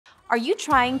Are you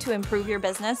trying to improve your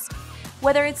business?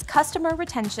 Whether it's customer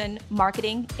retention,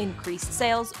 marketing, increased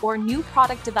sales, or new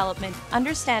product development,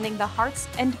 understanding the hearts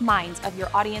and minds of your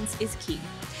audience is key.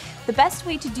 The best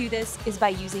way to do this is by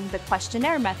using the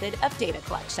questionnaire method of data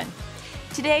collection.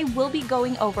 Today, we'll be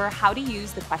going over how to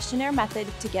use the questionnaire method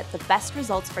to get the best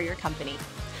results for your company.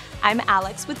 I'm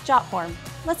Alex with Jotform.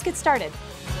 Let's get started.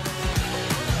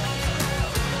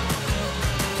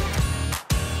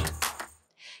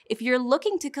 If you're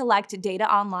looking to collect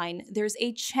data online, there's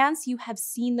a chance you have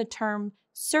seen the term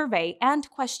survey and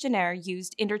questionnaire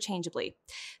used interchangeably.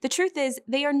 The truth is,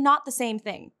 they are not the same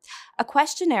thing. A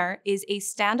questionnaire is a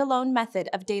standalone method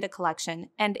of data collection,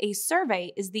 and a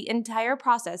survey is the entire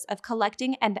process of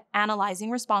collecting and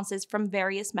analyzing responses from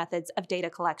various methods of data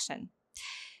collection.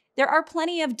 There are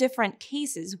plenty of different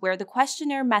cases where the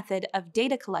questionnaire method of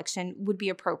data collection would be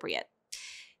appropriate.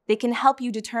 They can help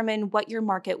you determine what your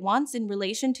market wants in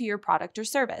relation to your product or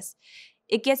service.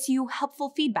 It gets you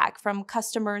helpful feedback from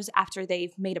customers after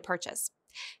they've made a purchase.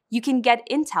 You can get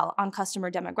intel on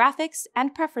customer demographics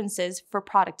and preferences for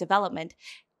product development,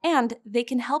 and they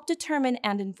can help determine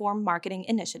and inform marketing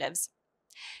initiatives.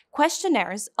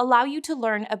 Questionnaires allow you to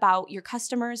learn about your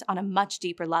customers on a much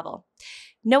deeper level.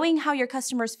 Knowing how your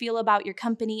customers feel about your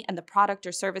company and the product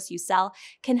or service you sell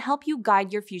can help you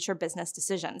guide your future business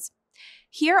decisions.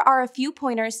 Here are a few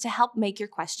pointers to help make your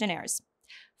questionnaires.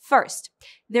 First,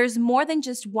 there's more than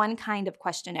just one kind of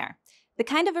questionnaire. The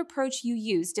kind of approach you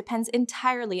use depends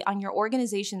entirely on your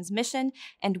organization's mission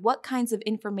and what kinds of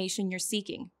information you're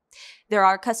seeking. There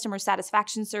are customer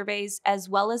satisfaction surveys as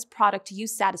well as product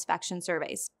use satisfaction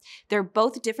surveys. They're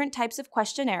both different types of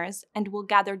questionnaires and will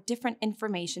gather different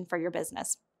information for your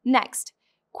business. Next,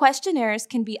 questionnaires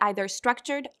can be either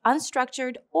structured,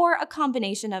 unstructured, or a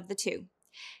combination of the two.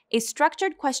 A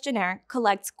structured questionnaire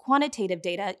collects quantitative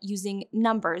data using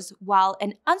numbers, while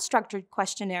an unstructured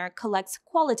questionnaire collects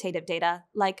qualitative data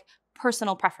like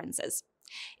personal preferences.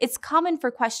 It's common for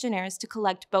questionnaires to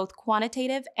collect both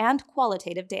quantitative and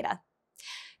qualitative data.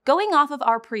 Going off of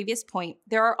our previous point,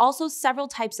 there are also several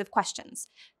types of questions.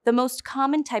 The most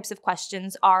common types of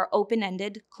questions are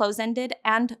open-ended, close-ended,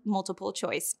 and multiple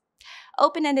choice.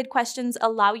 Open-ended questions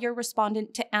allow your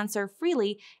respondent to answer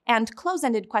freely, and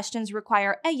close-ended questions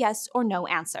require a yes or no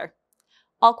answer.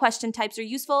 All question types are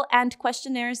useful, and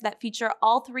questionnaires that feature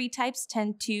all three types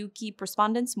tend to keep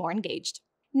respondents more engaged.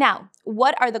 Now,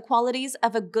 what are the qualities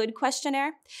of a good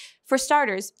questionnaire? For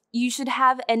starters, you should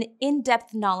have an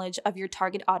in-depth knowledge of your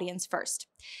target audience first.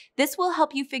 This will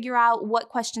help you figure out what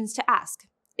questions to ask.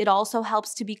 It also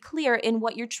helps to be clear in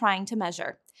what you're trying to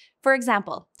measure. For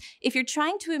example, if you're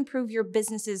trying to improve your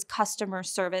business's customer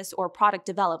service or product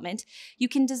development, you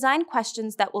can design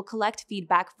questions that will collect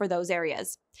feedback for those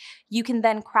areas. You can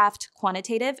then craft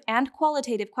quantitative and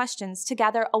qualitative questions to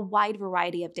gather a wide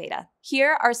variety of data.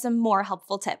 Here are some more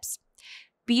helpful tips.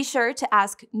 Be sure to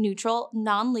ask neutral,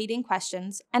 non-leading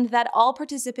questions and that all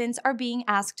participants are being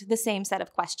asked the same set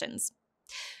of questions.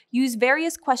 Use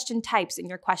various question types in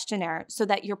your questionnaire so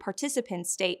that your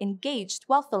participants stay engaged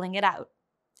while filling it out.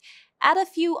 Add a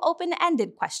few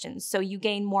open-ended questions so you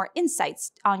gain more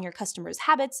insights on your customers'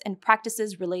 habits and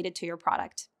practices related to your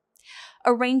product.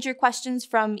 Arrange your questions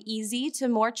from easy to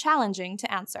more challenging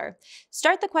to answer.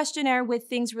 Start the questionnaire with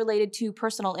things related to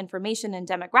personal information and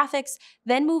demographics,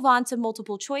 then move on to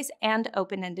multiple choice and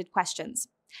open-ended questions.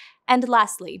 And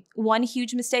lastly, one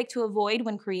huge mistake to avoid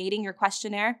when creating your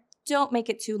questionnaire: don't make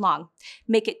it too long.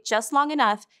 Make it just long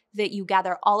enough that you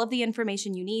gather all of the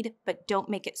information you need, but don't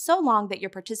make it so long that your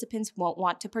participants won't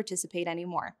want to participate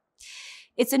anymore.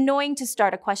 It's annoying to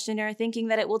start a questionnaire thinking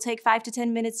that it will take 5 to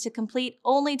 10 minutes to complete,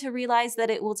 only to realize that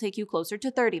it will take you closer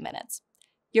to 30 minutes.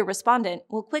 Your respondent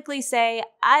will quickly say,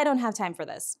 "I don't have time for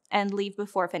this," and leave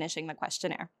before finishing the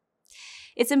questionnaire.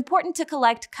 It's important to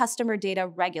collect customer data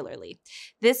regularly.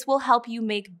 This will help you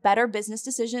make better business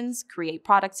decisions, create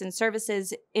products and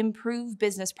services, improve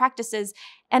business practices,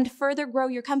 and further grow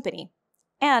your company.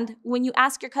 And when you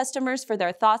ask your customers for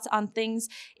their thoughts on things,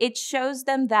 it shows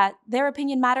them that their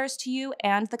opinion matters to you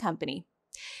and the company.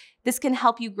 This can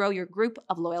help you grow your group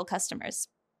of loyal customers.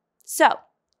 So,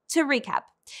 to recap,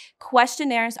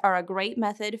 questionnaires are a great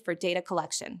method for data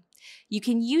collection. You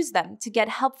can use them to get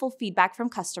helpful feedback from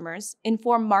customers,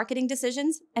 inform marketing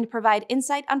decisions, and provide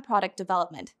insight on product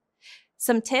development.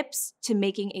 Some tips to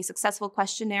making a successful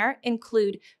questionnaire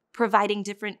include providing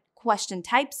different question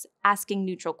types, asking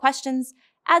neutral questions,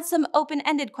 add some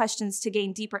open-ended questions to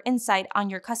gain deeper insight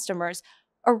on your customers,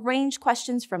 arrange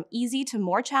questions from easy to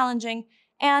more challenging,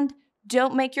 and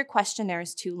don't make your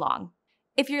questionnaires too long.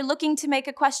 If you're looking to make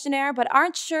a questionnaire but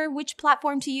aren't sure which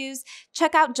platform to use,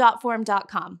 check out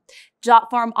Jotform.com.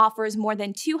 Jotform offers more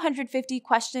than 250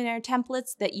 questionnaire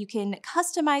templates that you can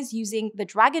customize using the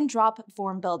drag-and-drop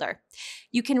form builder.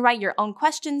 You can write your own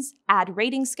questions, add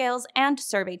rating scales, and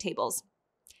survey tables.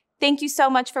 Thank you so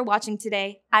much for watching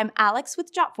today. I'm Alex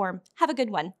with Jotform. Have a good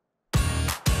one.